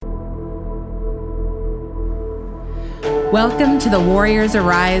Welcome to the Warriors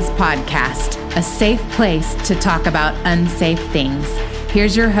Arise podcast, a safe place to talk about unsafe things.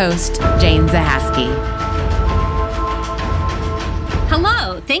 Here's your host, Jane Zahaski.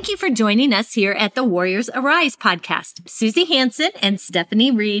 Hello. Thank you for joining us here at the Warriors Arise podcast. Susie Hansen and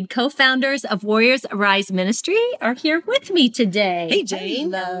Stephanie Reed, co-founders of Warriors Arise Ministry, are here with me today. Hey,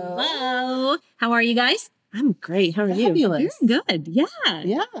 Jane. Hello. How are you guys? I'm great. How are you? You're good. Yeah.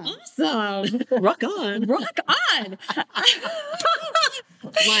 Yeah. Awesome. Rock on. Rock on.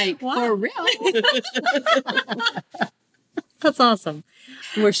 Like, Wow. for real. That's awesome.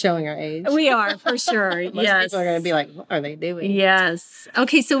 We're showing our age. We are, for sure. Most Yes. people are going to be like, what are they doing? Yes.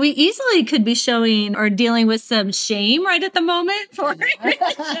 Okay, so we easily could be showing or dealing with some shame right at the moment for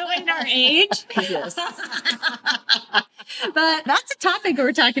showing our age. Yes. But that's a topic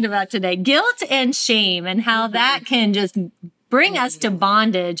we're talking about today. Guilt and shame and how that can just bring us to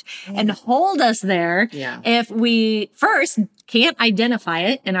bondage and hold us there Yeah. if we first can't identify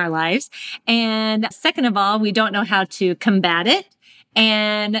it in our lives. And second of all, we don't know how to combat it.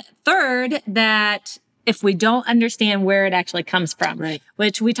 And third, that if we don't understand where it actually comes from, Right.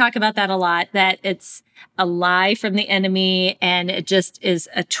 which we talk about that a lot, that it's a lie from the enemy and it just is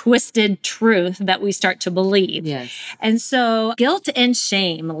a twisted truth that we start to believe. Yes. And so guilt and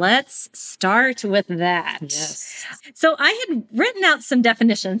shame, let's start with that. Yes. So I had written out some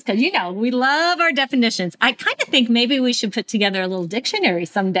definitions because, we love our definitions. I kind of think maybe we should put together a little dictionary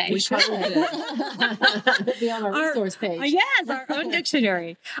someday. We probably did. Be on our resource page. Yes, our own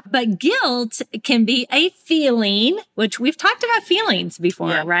dictionary. But guilt can be a feeling, which we've talked about feelings before,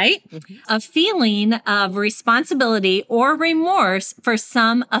 Yeah. right? Mhm. A feeling of responsibility or remorse for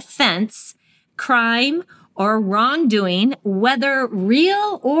some offense, crime, or wrongdoing, whether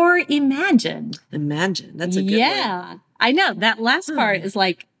real or imagined. Imagine. That's a good Yeah, I know. That last part is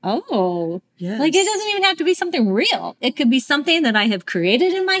like, oh, Yes. like it doesn't even have to be something real. It could be something that I have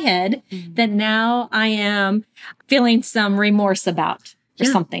created in my head that now I am feeling some remorse about or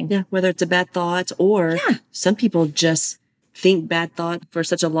something. Yeah. Whether it's a bad thought or some people just think bad thought for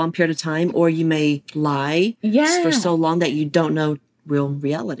such a long period of time, or you may lie Yeah. for so long that you don't know real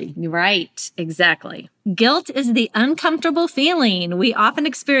reality. Right, exactly. Guilt is the uncomfortable feeling we often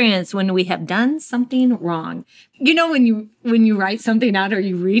experience when we have done something wrong. You know, when you write something out or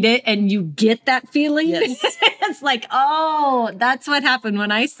you read it and you get that feeling, Yes. it's like, oh, that's what happened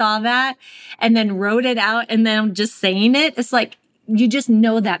when I saw that and then wrote it out and then I'm just saying it. It's like, you just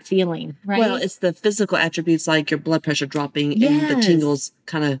know that feeling, right? Well, it's the physical attributes like your blood pressure dropping and the Yes. tingles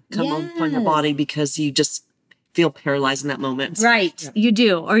kind of come upon your Yes. body because you just feel paralyzed in that moment. Right. You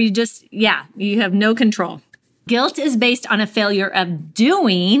do. Or you just, you have no control. Guilt is based on a failure of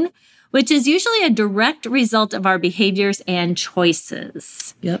doing, which is usually a direct result of our behaviors and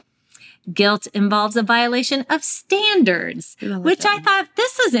choices. Yep. Guilt involves a violation of standards, I like which that I thought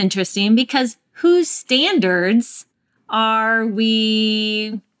this was interesting because whose standards are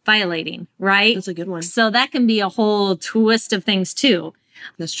we violating, right? That's a good one. So that can be a whole twist of things too.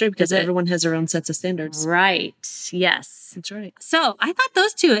 That's true because Is it- everyone has their own sets of standards. Right. Yes. That's right. So I thought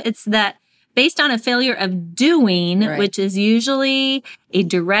those two, it's that based on a failure of doing, Right. which is usually a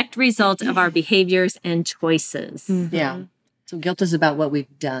direct result of our behaviors and choices. Yeah. So guilt is about what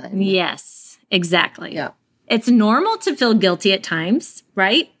we've done. Yes, exactly. Yeah. It's normal to feel guilty at times,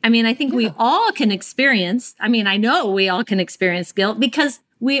 right? I mean, I think we all can experience, I know we all can experience guilt because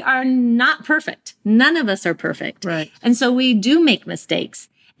we are not perfect. None of us are perfect. Right. And so we do make mistakes.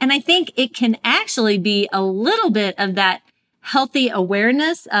 And I think it can actually be a little bit of that healthy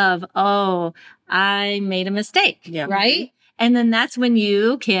awareness of, oh, I made a mistake, Yeah. right? And then that's when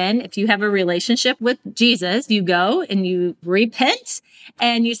you can, if you have a relationship with Jesus, you go and you repent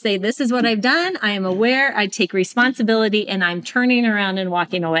and you say, this is what I've done. I am aware. I take responsibility and I'm turning around and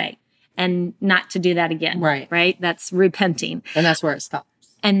walking away and not to do that again. Right. Right. That's repenting. And that's where it stops.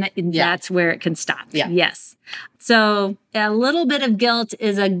 And that's where it can stop. Yeah. Yes. So a little bit of guilt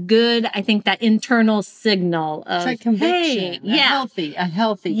is a good, I think, that internal signal of, It's like conviction. hey, A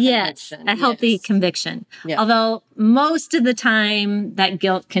healthy yes, conviction. a healthy Yes. conviction. Yeah. Although most of the time that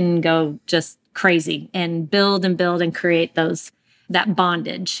guilt can go just crazy and build and create that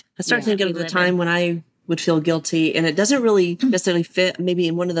bondage. I start Yeah. thinking of We the live time in. when I would feel guilty, and it doesn't really necessarily fit maybe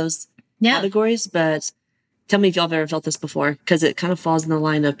in one of those Yeah. categories, but tell me if y'all have ever felt this before, because it kind of falls in the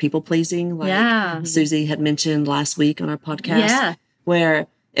line of people pleasing, like Yeah. Susie had mentioned last week on our podcast, Yeah. where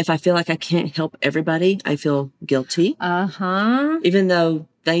if I feel like I can't help everybody, I feel guilty, Uh-huh. even though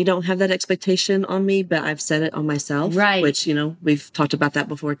they don't have that expectation on me, but I've set it on myself, Right. which, we've talked about that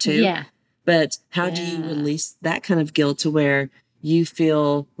before too. Yeah. But how do you Yeah. release that kind of guilt to where you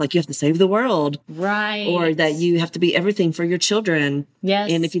feel like you have to save the world, Right. or that you have to be everything for your children.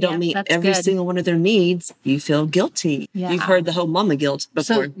 Yes. And if you don't Yeah, meet that's every good. single one of their needs, you feel guilty. Yeah. You've heard the whole mama guilt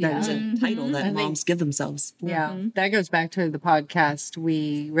before. So, That is a title that I think- moms give themselves. Yeah, that goes back to the podcast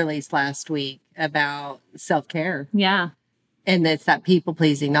we released last week about self-care. Yeah. And it's that people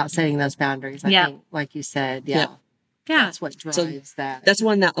pleasing, not setting those boundaries. I Yeah. think, like you said, Yeah. Yeah. that's what drives that. That's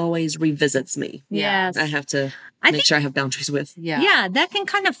one that always revisits me. Yes. I have to I make think- sure I have boundaries with. Yeah, that can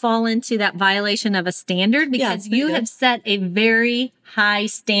kind of fall into that violation of a standard because there you you go. have set a very high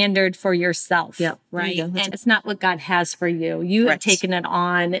standard for yourself. Yeah, there Right. you go. That's And it's not what God has for you. You have Correct. taken it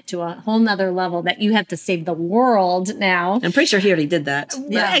on to a whole nother level that you have to save the world now. I'm pretty sure he already did that.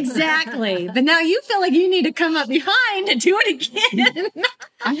 Yeah, exactly. But now you feel like you need to come up behind and do it again.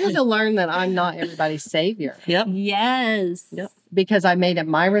 I had to learn that I'm not everybody's savior Yep. Yes. Yep. because I made it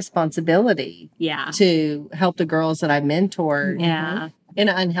my responsibility Yeah. to help the girls that I mentored Yeah. in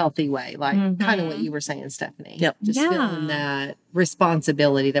an unhealthy way, like kind of Mhm. what you were saying, Stephanie. Yep. Just Yeah. feeling that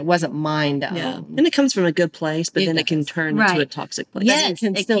responsibility that wasn't mine to Yeah. own. And it comes from a good place, but It then it can does. turn Right. into a toxic place. Yes. It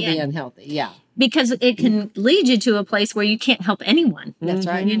can it still be can. unhealthy. Yeah. Because it can lead you to a place where you can't help anyone. That's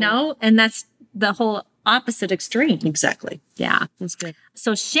right. You know, and that's the whole opposite extreme. Exactly. Yeah. That's good.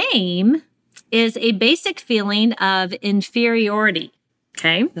 So shame is a basic feeling of inferiority.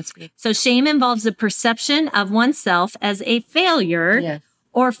 Okay. That's good. So shame involves the perception of oneself as a failure Yeah.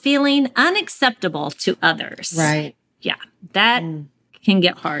 or feeling unacceptable to others. Right. Yeah. That can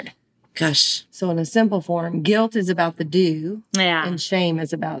get hard. Gosh. So in a simple form, guilt is about the do Yeah. and shame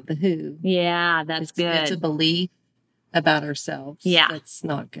is about the who. Yeah. That's good. It's a belief about ourselves. Yeah. That's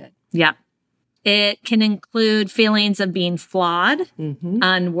not good. Yeah. It can include feelings of being flawed, Mm-hmm.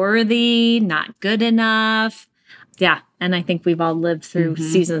 unworthy, not good enough. Yeah. And I think we've all lived through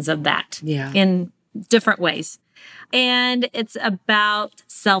seasons of that Yeah. in different ways. And it's about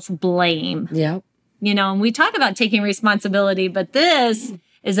self blame, Yep. you know, and we talk about taking responsibility, but this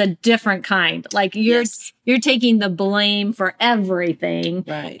is a different kind. Like Yes. you're taking the blame for everything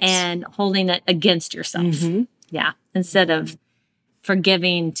Right. and holding it against yourself. Mhm. Yeah. Instead of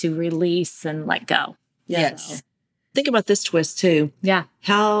forgiving to release and let go. Yes. Think about this twist too. Yeah.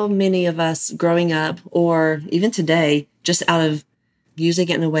 How many of us growing up or even today, just out of using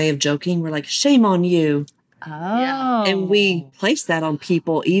it in a way of joking, we're like, shame on you. Oh. And we place that on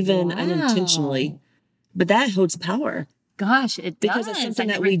people even Wow. unintentionally. But that holds power Gosh, it because does. it's something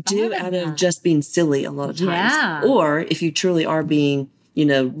I that never we do thought out of that. just being silly a lot of times. Yeah. Or if you truly are being,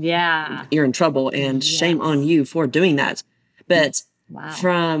 Yeah. you're in trouble and shame on you for doing that. But Wow.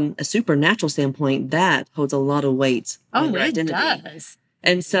 from a supernatural standpoint, that holds a lot of weight on your it identity. does.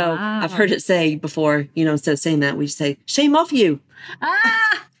 And so Wow. I've heard it say before, instead of saying that, we say, shame off you.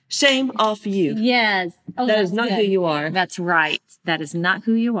 Ah, Shame off you. yes. Oh, That is that's not good. who you are. That's right. That is not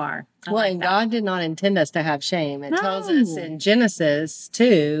who you are. I Well, like and that. God did not intend us to have shame. It tells No. us in Genesis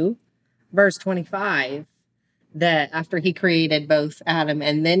 2, verse 25, that after he created both Adam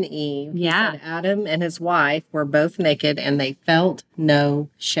and then Eve, Yeah. he said Adam and his wife were both naked and they felt no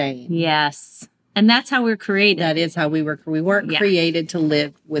shame. Yes. And that's how we're created. That is how we were. We weren't Yeah. created to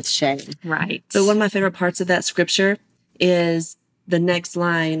live with shame. right. But one of my favorite parts of that scripture is the next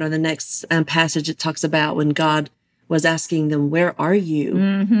line or the next passage it talks about when God was asking them, where are you?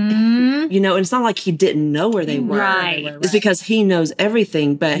 Mm-hmm. And it's not like he didn't know where they were. Right. It's because he knows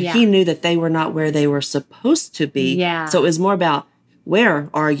everything, but Yeah. he knew that they were not where they were supposed to be. Yeah. So it was more about where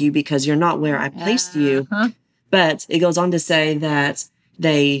are you because you're not where I placed you. Uh-huh. But it goes on to say that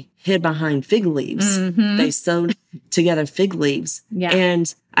they hid behind fig leaves. Mhm. They sewed together fig leaves. Yeah.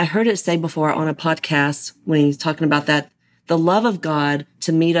 And I heard it say before on a podcast when he's talking about that, the love of God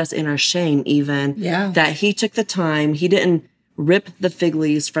to meet us in our shame, even Yeah. that he took the time, he didn't rip the fig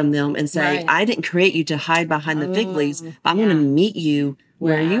leaves from them and say, Right. I didn't create you to hide behind the fig leaves, but I'm going to meet you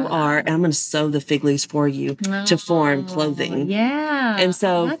where you are and I'm going to sew the fig leaves for you to form clothing. Yeah. And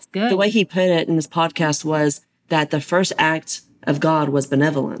so that's good. the way he put it in this podcast was that the first act of God was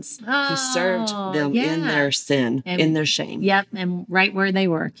benevolence. He served them in yeah. their sin, And- in their shame. Yep. And right where they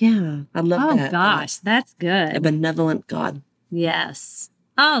were. Yeah, I love Oh, that. gosh. That's good. A benevolent God. Yes.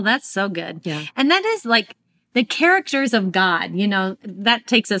 Oh, that's so good. Yeah. And that is like the characters of God, that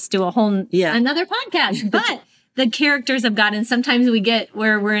takes us to a whole another podcast. But the characters of God, and sometimes we get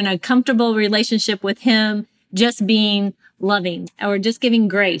where we're in a comfortable relationship with him, just being loving or just giving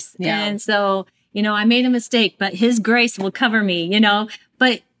grace. Yeah. And so, I made a mistake, but his grace will cover me,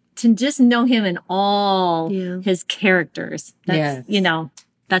 but to just know him in all his characters. That's,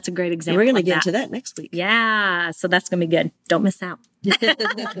 that's a great example. And we're going to of get into that next week. Yeah. So that's going to be good. Don't miss out.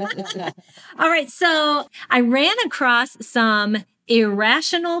 All right. So I ran across some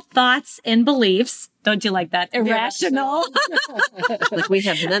irrational thoughts and beliefs. Don't you like that? Irrational. Like we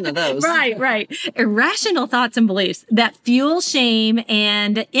have none of those. Right. Irrational thoughts and beliefs that fuel shame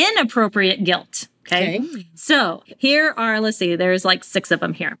and inappropriate guilt. Okay. So here are, let's see, there's like 6 of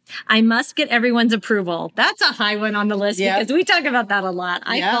them here. I must get everyone's approval. That's a high one on the list because we talk about that a lot.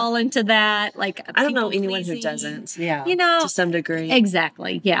 I fall into that. Like, I don't know anyone who doesn't. Yeah. You know, to some degree.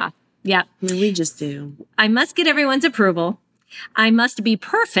 Exactly. Yeah. I mean, we just do. I must get everyone's approval. I must be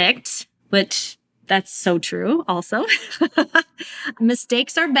perfect, which that's so true also.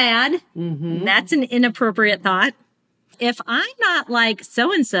 Mistakes are bad. That's an inappropriate thought. If I'm not like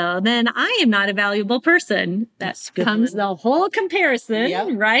so-and-so, then I am not a valuable person. That comes the whole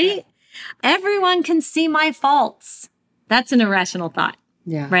comparison, right? Everyone can see my faults. That's an irrational thought,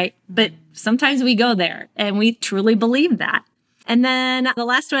 right? But sometimes we go there and we truly believe that. And then the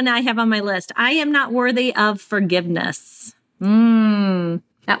last one I have on my list, I am not worthy of forgiveness.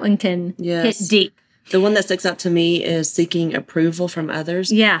 That one can hit deep. The one that sticks out to me is seeking approval from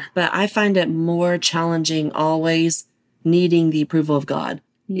others. Yeah. But I find it more challenging always needing the approval of God.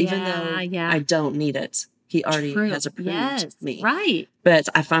 Even though I don't need it. He already has approved me. Right. But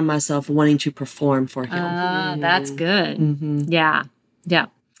I find myself wanting to perform for him. That's good. Yeah.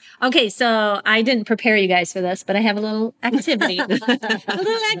 Okay, so I didn't prepare you guys for this, but I have a little activity. A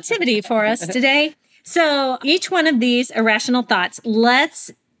little activity for us today. So each one of these irrational thoughts,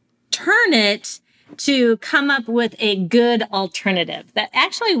 let's turn it to come up with a good alternative that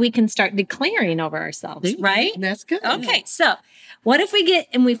actually we can start declaring over ourselves, right? That's good. Okay, so what if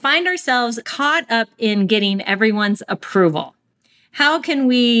we find ourselves caught up in getting everyone's approval? How can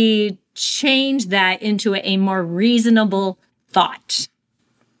we change that into a more reasonable thought?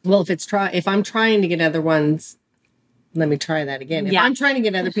 Well, if I'm trying to get other ones, let me try that again. If I'm trying to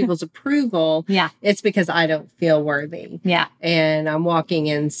get other people's approval, it's because I don't feel worthy. Yeah. And I'm walking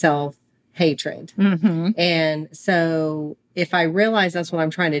in self-hatred. And so if I realize that's what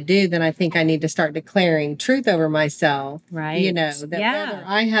I'm trying to do, then I think I need to start declaring truth over myself. Right. You know, that whether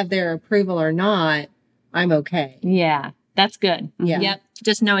I have their approval or not, I'm okay. Yeah. That's good. Yeah. Yep.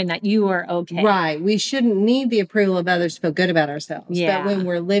 Just knowing that you are okay. Right. We shouldn't need the approval of others to feel good about ourselves. Yeah. But when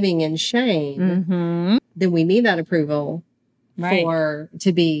we're living in shame, then we need that approval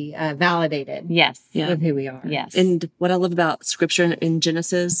to be validated. Yes. With who we are. Yes. And what I love about scripture in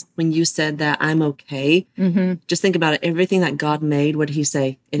Genesis, when you said that I'm okay, just think about it. Everything that God made, what did he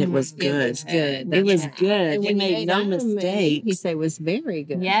say? And it was good. It was good. It was good. And He when made no mistake. He said it was very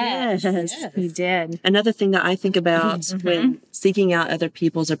good. Yes. He did. Another thing that I think about when seeking out other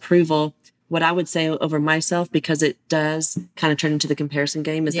people's approval, what I would say over myself, because it does kind of turn into the comparison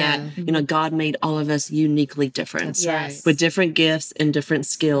game, is that, God made all of us uniquely different. Yes. With different gifts and different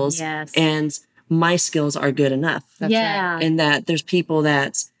skills. Yes. And my skills are good enough. That's Yeah. right. And that there's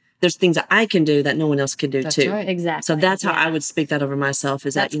things that I can do that no one else can do That's too. right. Exactly. So that's how I would speak that over myself,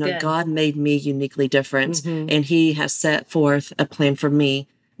 is that, That's good. God made me uniquely different and he has set forth a plan for me,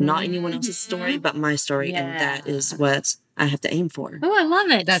 not anyone else's story, but my story. And that is what I have to aim for. Oh, I love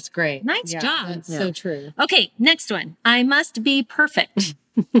it. That's great. Nice job. That's so true. Okay, next one. I must be perfect.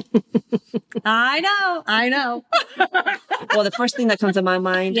 I know. Well, the first thing that comes to my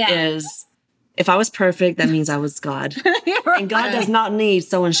mind is, if I was perfect, that means I was God. And God does not need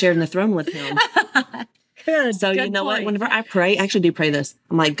someone sharing the throne with him. Good. So good you know what? point. Whenever I pray, I actually do pray this.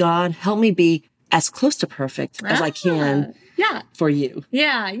 I'm like, God, help me be as close to perfect as I can for you.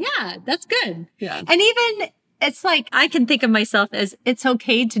 Yeah, that's good. Yeah. And even it's like I can think of myself as it's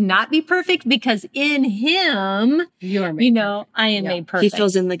okay to not be perfect because in him, You're made I am made He perfect.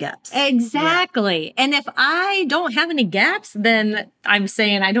 fills in the gaps. Exactly. And if I don't have any gaps, then I'm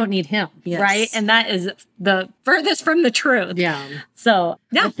saying I don't need him. Yes. Right. And that is the furthest from the truth. Yeah. So,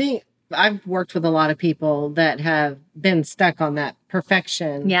 I think I've worked with a lot of people that have been stuck on that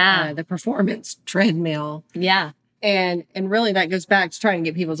perfection. Yeah. The performance treadmill. Yeah. And really that goes back to trying to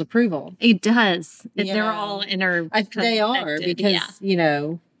get people's approval. It does. You They're know, all They are because,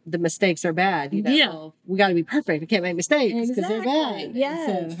 the mistakes are bad. Well, we got to be perfect. We can't make mistakes because they're bad.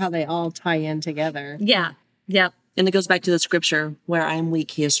 Yes. So how they all tie in together. Yeah. Yep. And it goes back to the scripture, where I am weak,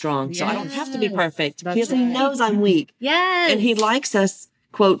 he is strong. So I don't have to be perfect That's because he right. knows I'm weak. Yes. And he likes us,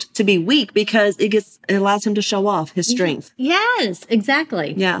 quote, to be weak because it allows him to show off his strength. Yes,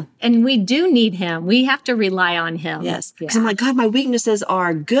 exactly. Yeah. And we do need him. We have to rely on him. Yes. Because Yeah. I'm like, God, my weaknesses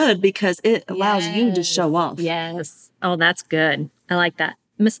are good because it allows you to show off. Yes. Oh, that's good. I like that.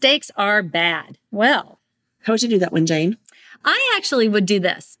 Mistakes are bad. Well, How would you do that one, Jane? I actually would do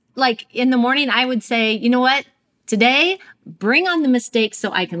this. Like in the morning, I would say, you know what? Today, bring on the mistakes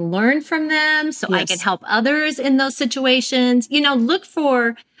so I can learn from them, so I can help others in those situations. Look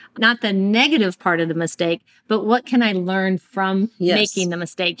for not the negative part of the mistake, but what can I learn from making the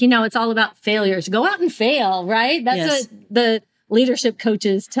mistake? It's all about failures. Go out and fail, right? That's what the leadership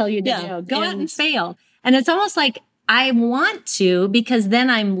coaches tell you to do. Go out and fail. And it's almost like I want to, because then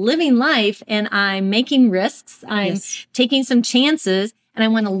I'm living life and I'm making risks. I'm taking some chances and I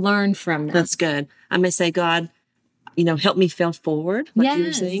want to learn from them. That's good. I may say, God, help me fail forward. Like you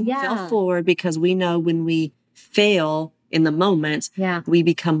were saying, fail forward, because we know when we fail in the moment, we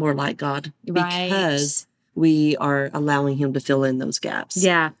become more like God because we are allowing him to fill in those gaps.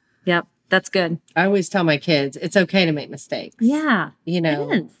 Yeah. Yep. That's good. I always tell my kids, it's okay to make mistakes. Yeah.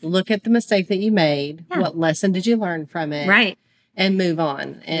 Look at the mistake that you made. Yeah. What lesson did you learn from it? Right. And move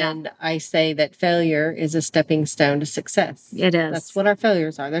on. And I say that failure is a stepping stone to success. It is. That's what our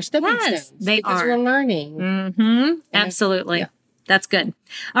failures are. They're stepping stones. They because are. we're learning. Mm-hmm. Absolutely. Yeah. That's good.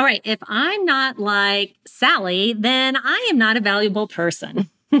 All right. If I'm not like Sally, then I am not a valuable person.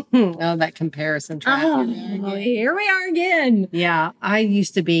 Oh, that comparison trap. Oh, here we are again. Yeah. I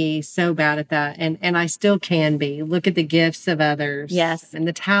used to be so bad at that. And I still can be. Look at the gifts of others. Yes. And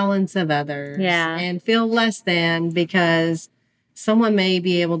the talents of others. Yeah. And feel less than because someone may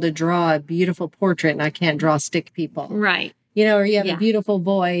be able to draw a beautiful portrait and I can't draw stick people. Right. Or you have a beautiful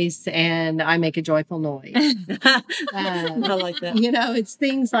voice and I make a joyful noise. I like that. It's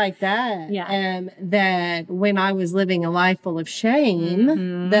things like that. Yeah. That when I was living a life full of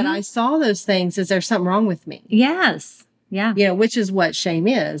shame, that I saw those things as there's something wrong with me. Yes. Yeah. Which is what shame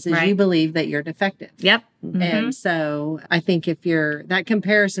is you believe that you're defective. Yep. Mm-hmm. And so I think if you're that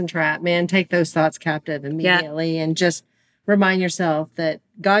comparison trap, man, take those thoughts captive immediately and just remind yourself that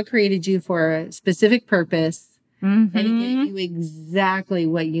God created you for a specific purpose. Mm-hmm. And he gave you exactly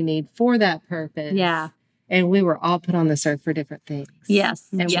what you need for that purpose. Yeah. And we were all put on this earth for different things. Yes.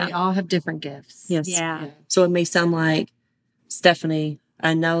 And we all have different gifts. Yes. Yeah. So it may sound like, Stephanie,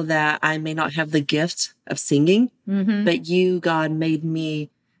 I know that I may not have the gift of singing, but you, God, made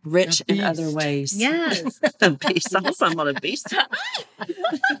me rich in other ways. Yes. A beast. I hope I'm not a beast.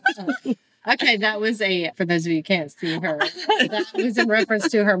 Okay, that was for those of you who can't see her, that was in reference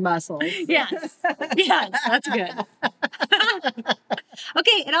to her muscles. Yes. Yes, that's good.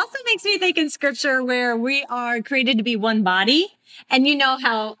 Okay, it also makes me think in scripture where we are created to be one body. And you know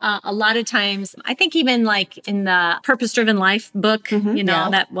how a lot of times, I think even like in the Purpose Driven Life book,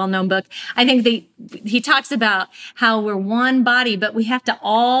 that well-known book, I think he talks about how we're one body, but we have to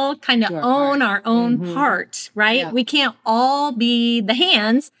all kind of own our own part, right? Yeah. We can't all be the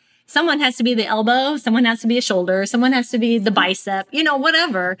hands. Someone has to be the elbow. Someone has to be a shoulder. Someone has to be the bicep,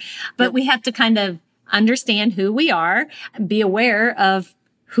 whatever. But we have to kind of understand who we are, be aware of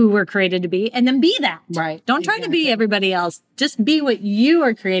who we're created to be, and then be that. Right. Don't try to be everybody else. Just be what you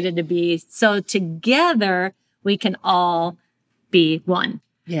are created to be. So together we can all be one.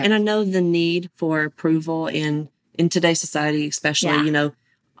 Yeah. And I know the need for approval in today's society, especially,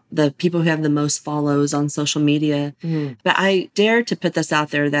 the people who have the most follows on social media. But I dare to put this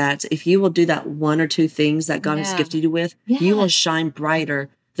out there that if you will do that one or two things that God has gifted you with, you will shine brighter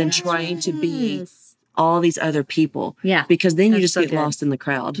than trying to be all these other people. Yeah. Because then you just get lost in the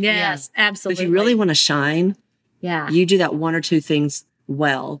crowd. Yes, absolutely. If you really want to shine, Yeah. You do that one or two things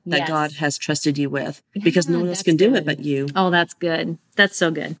well that God has trusted you with, because no one else can do it but you. Oh, that's good. That's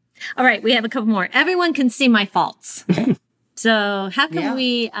so good. All right. We have a couple more. Everyone can see my faults. So how can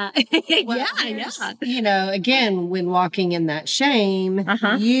we, you know, again, when walking in that shame,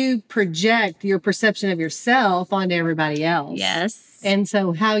 you project your perception of yourself onto everybody else. Yes. And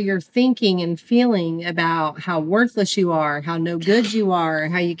so how you're thinking and feeling about how worthless you are, how no good you are,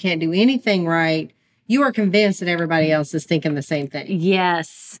 how you can't do anything right, you are convinced that everybody else is thinking the same thing.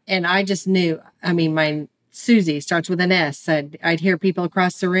 Yes. And I just knew, I mean, my Susie starts with an S. I'd hear people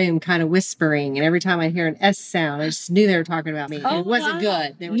across the room kind of whispering. And every time I'd hear an S sound, I just knew they were talking about me. It wasn't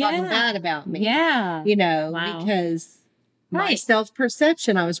good. They were talking bad about me. Yeah. You know, because my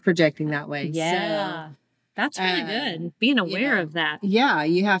self-perception, I was projecting that way. Yeah. So, that's really good. Being aware of that. Yeah.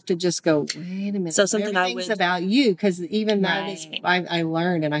 You have to just go, wait a minute. So something everything's about you. Because even that is, I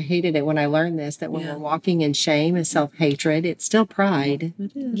learned, and I hated it when I learned this, that when we're walking in shame and self-hatred, it's still pride.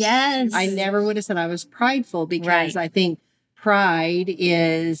 It is. Yes. I never would have said I was prideful, because I think pride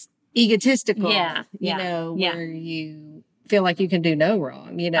is egotistical. Yeah. You know, where you feel like you can do no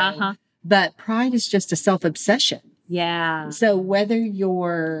wrong, you know. But pride is just a self-obsession. Yeah. So whether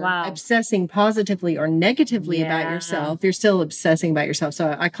you're obsessing positively or negatively about yourself, you're still obsessing about yourself.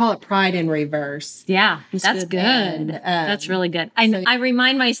 So I call it pride in reverse. Yeah, that's good. And, that's really good. I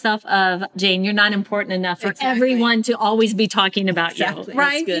remind myself of, Jane, you're not important enough for everyone to always be talking about you,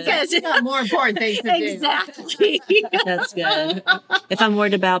 right? Because it's not more important things to do. Exactly. That's good. If I'm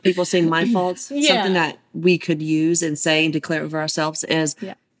worried about people seeing my faults, something that we could use and say and declare over ourselves is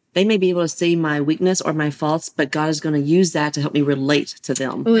they may be able to see my weakness or my faults, but God is going to use that to help me relate to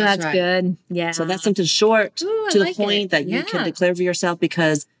them. Oh, that's good. Yeah. So that's something short to the point that you can declare for yourself,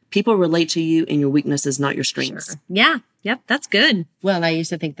 because people relate to you and your weaknesses, not your strengths. Sure. Yeah. Yep. That's good. Well, and I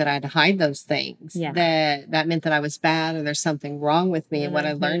used to think that I had to hide those things. Yeah. That meant that I was bad or there's something wrong with me. And what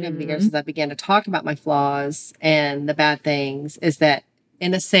I learned over the years as I began to talk about my flaws and the bad things is that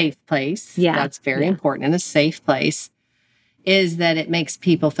in a safe place, that's very important, in a safe place, is that it makes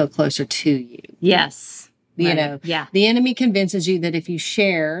people feel closer to you. Yes. You know, the enemy convinces you that if you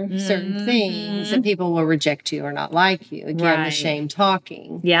share certain things, that people will reject you or not like you. Again, the shame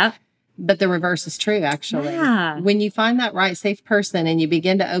talking. Yeah. But the reverse is true, actually. Yeah. When you find that right, safe person and you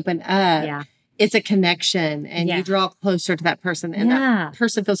begin to open up, it's a connection and you draw closer to that person and that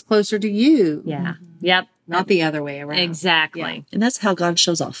person feels closer to you. Yeah. Yep. Not the other way around. Exactly. Yeah. And that's how God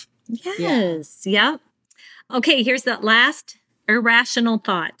shows off. Yes. Yep. Okay, here's that last irrational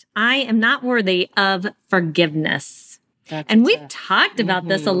thought. I am not worthy of forgiveness. And we've talked about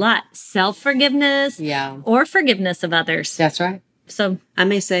this a lot. Self-forgiveness or forgiveness of others. That's right. So I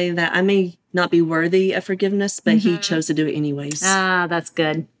may say that I may not be worthy of forgiveness, but he chose to do it anyways. Ah, that's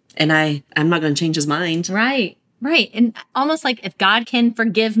good. And I'm not going to change his mind. Right. Right. And almost like if God can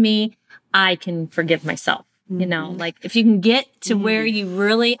forgive me, I can forgive myself. You know, like if you can get to where you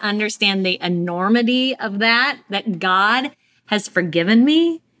really understand the enormity of that God has forgiven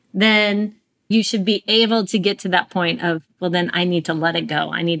me, then you should be able to get to that point of, well, then I need to let it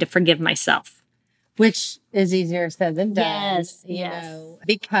go. I need to forgive myself. Which is easier said than done. Yes. You know,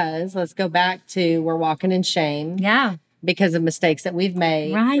 because let's go back to we're walking in shame. Yeah. Because of mistakes that we've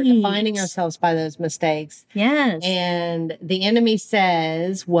made. Right. We're defining ourselves by those mistakes. Yes. And the enemy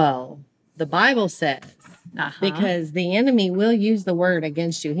says, well, the Bible says, because the enemy will use the word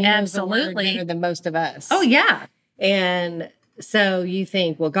against you. He knows the word better than most of us. Oh, yeah. And so you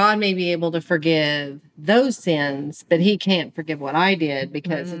think, well, God may be able to forgive those sins, but he can't forgive what I did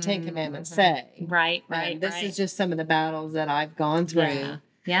because the Ten Commandments say. Right. This is just some of the battles that I've gone through.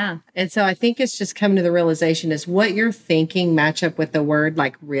 Yeah. And so I think it's just coming to the realization is what you're thinking match up with the word,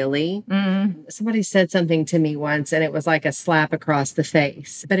 like really? Mm-hmm. Somebody said something to me once and it was like a slap across the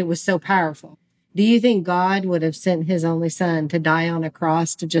face, but it was so powerful. Do you think God would have sent his only son to die on a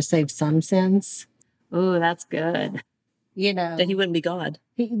cross to just save some sins? Oh, that's good. You know, that he wouldn't be God.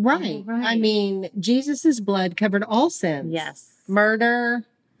 Right. I mean, Jesus's blood covered all sins. Yes. Murder.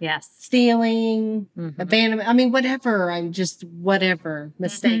 Yes. Stealing, abandonment. I mean, whatever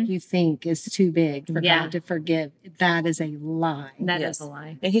mistake you think is too big for God to forgive. That is a lie. That is a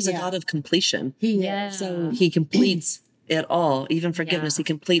lie. And he's a God of completion. He is. So he completes it all, even forgiveness. He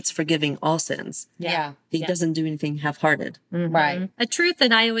completes forgiving all sins. Yeah. He doesn't do anything half-hearted. Right. A truth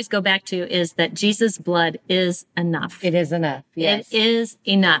that I always go back to is that Jesus' blood is enough. It is enough. Yes. It is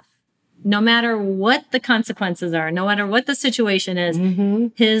enough. No matter what the consequences are, no matter what the situation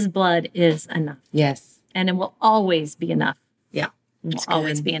is, his blood is enough. Yes. And it will always be enough. Yeah. It will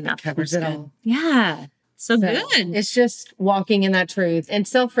always be enough. It covers it all. Yeah. So good. It's just walking in that truth and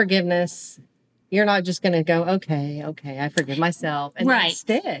self-forgiveness. You're not just going to go, okay, I forgive myself and then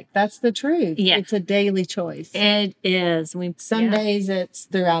stick. That's the truth. Yeah. It's a daily choice. It is. Some days it's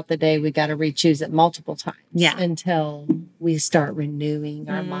throughout the day. We got to re-choose it multiple times until we start renewing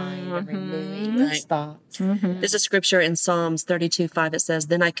our mind and renewing those thoughts. There's a scripture in Psalms 32:5. It says,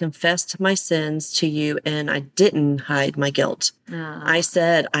 "Then I confessed my sins to you and I didn't hide my guilt. I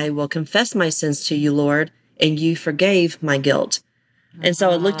said, I will confess my sins to you, Lord, and you forgave my guilt." And so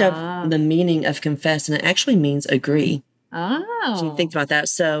I looked up the meaning of confess, and it actually means agree. Oh. So you think about that.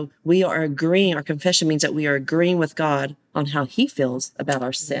 So we are agreeing, our confession means that we are agreeing with God on how he feels about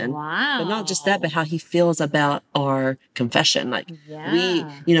our sin. Wow. But not just that, but how he feels about our confession. Like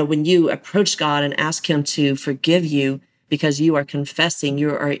when you approach God and ask him to forgive you because you are confessing, you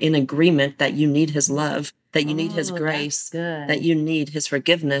are in agreement that you need his love, that you need his grace, that you need his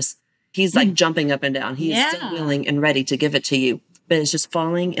forgiveness. He's like jumping up and down. He is so willing and ready to give it to you. But it's just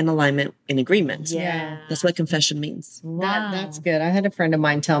falling in alignment, in agreement. Yeah. That's what confession means. Wow. That's good. I had a friend of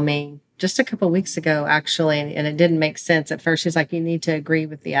mine tell me just a couple of weeks ago, actually, and it didn't make sense at first. She's like, you need to agree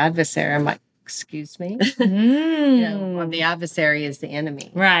with the adversary. I'm like, excuse me? The adversary is the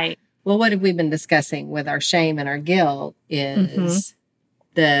enemy. Right. Well, what have we been discussing with our shame and our guilt is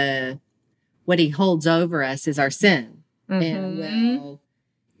what he holds over us is our sin. And well,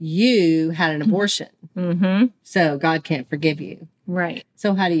 you had an abortion. So God can't forgive you. Right.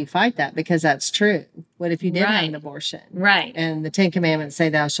 So how do you fight that? Because that's true. What if you did have an abortion? Right. And the 10 Commandments say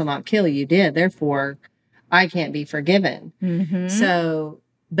thou shalt not kill. You did. Therefore, I can't be forgiven. So,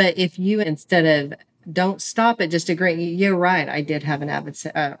 but if you instead of don't stop it, just agree. You're right. I did have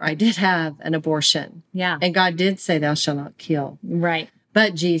an abortion. Yeah. And God did say thou shalt not kill. Right.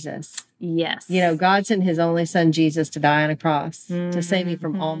 But Jesus. Yes. You know, God sent his only son, Jesus, to die on a cross to save me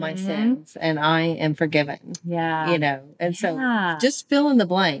from all my sins. And I am forgiven. Yeah. You know, and so just fill in the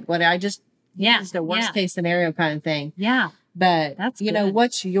blank. What I just used a worst case scenario kind of thing. Yeah. But, that's you good. know,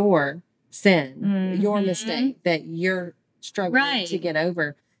 what's your sin, your mistake that you're struggling to get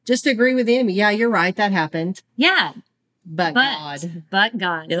over? Just agree with the enemy. Yeah, you're right. That happened. Yeah. But God. But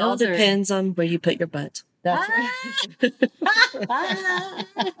God. It all depends on where you put your butt. That's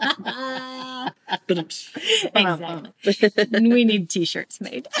Exactly. We need t-shirts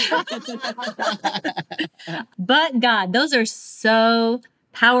made. But God, those are so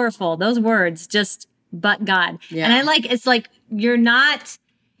powerful. Those words, just but God. Yeah. And it's like you're not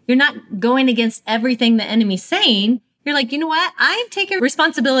going against everything the enemy's saying. You're like, you know what? I'm taking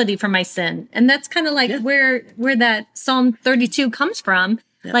responsibility for my sin. And that's kind of like where that Psalm 32 comes from.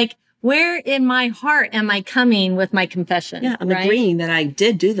 Yeah. Like, where in my heart am I coming with my confession? Yeah, I'm agreeing that I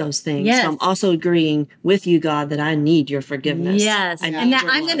did do those things. Yes. So I'm also agreeing with you, God, that I need your forgiveness. Yes. And that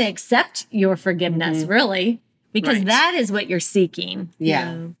I'm going to accept your forgiveness, really, because that is what you're seeking.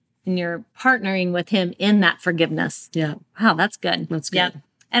 Yeah. And you're partnering with him in that forgiveness. Yeah. Wow, that's good. That's good. Yeah.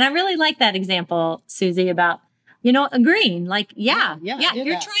 And I really like that example, Susie, about, you know, agreeing. Like, you're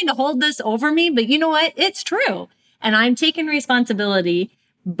trying to hold this over me, but you know what? It's true. And I'm taking responsibility.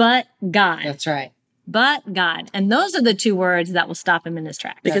 But God. That's right. But God. And those are the two words that will stop him in his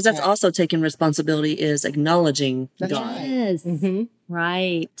tracks. Because that's also taking responsibility is acknowledging God. Yes.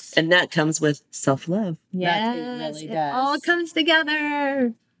 Right. And that comes with self-love. Yes. It really does. It all comes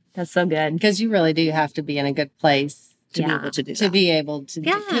together. That's so good. Because you really do have to be in a good place to be able to do that. To be able to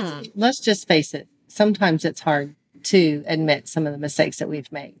do. 'Cause let's just face it. Sometimes it's hard to admit some of the mistakes that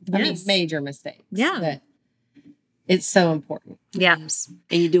we've made. I mean, major mistakes. Yeah. But it's so important. Yeah.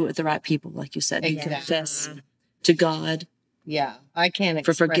 And you do it with the right people, like you said. You confess to God. Yeah. I can't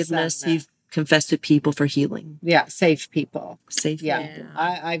for express forgiveness. that You've confessed to people for healing. Yeah. Safe people. Safe people.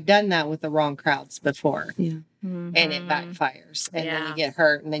 I've done that with the wrong crowds before. Yeah. And it backfires. And then you get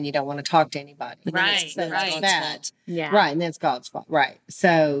hurt and then you don't want to talk to anybody. Right. So that's God's fault. Yeah. Right. And that's God's fault. Right.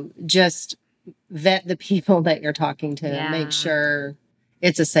 So just vet the people that you're talking to and make sure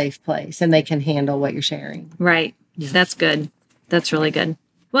it's a safe place and they can handle what you're sharing. Right. Yeah. That's good. That's really good.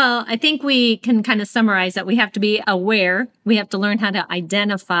 Well, I think we can kind of summarize that we have to be aware. We have to learn how to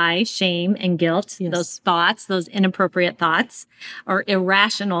identify shame and guilt, those thoughts, those inappropriate thoughts or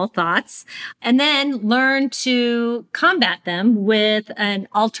irrational thoughts, and then learn to combat them with an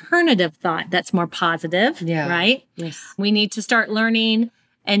alternative thought that's more positive, right? Yes. We need to start learning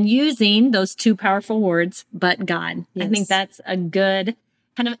and using those two powerful words, but God. Yes. I think that's a good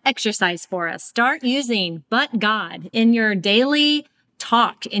kind of exercise for us. Start using but God in your daily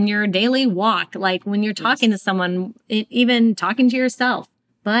talk, in your daily walk, like when you're talking to someone, even talking to yourself,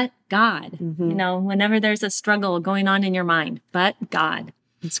 but God, you know, whenever there's a struggle going on in your mind, but God.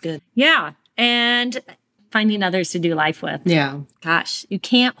 That's good. Yeah. And finding others to do life with. Yeah. Gosh, you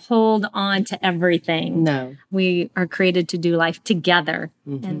can't hold on to everything. No. We are created to do life together.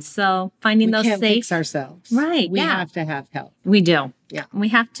 And so finding those can't safe. fix ourselves. Right. We have to have help. We do. Yeah. We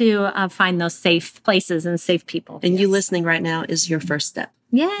have to find those safe places and safe people. And you listening right now is your first step.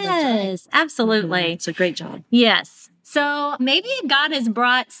 Yes, absolutely. It's a great job. Yes. So maybe God has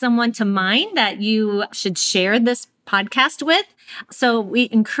brought someone to mind that you should share this podcast with. So we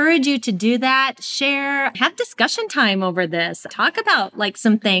encourage you to do that. Share, have discussion time over this. Talk about like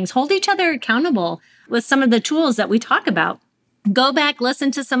some things. Hold each other accountable with some of the tools that we talk about. Go back,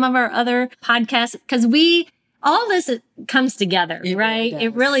 listen to some of our other podcasts because all this comes together, right?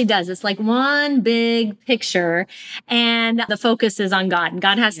 It really does. It's like one big picture and the focus is on God.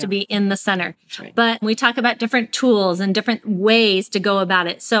 God has to be in the center. Right. But we talk about different tools and different ways to go about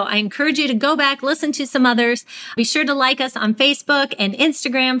it. So I encourage you to go back, listen to some others. Be sure to like us on Facebook and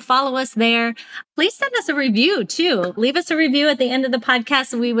Instagram. Follow us there. Please send us a review too. Leave us a review at the end of the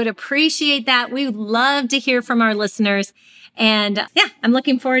podcast. We would appreciate that. We would love to hear from our listeners. And I'm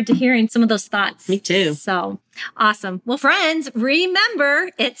looking forward to hearing some of those thoughts. Me too. So awesome. Well, friends,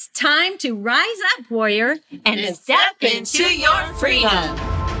 remember, it's time to rise up, warrior, and step into your freedom.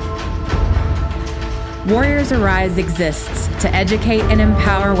 Warriors Arise exists to educate and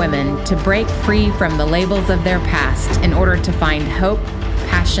empower women to break free from the labels of their past in order to find hope,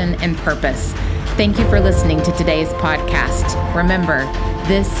 passion, and purpose. Thank you for listening to today's podcast. Remember,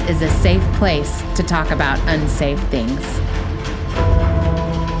 this is a safe place to talk about unsafe things.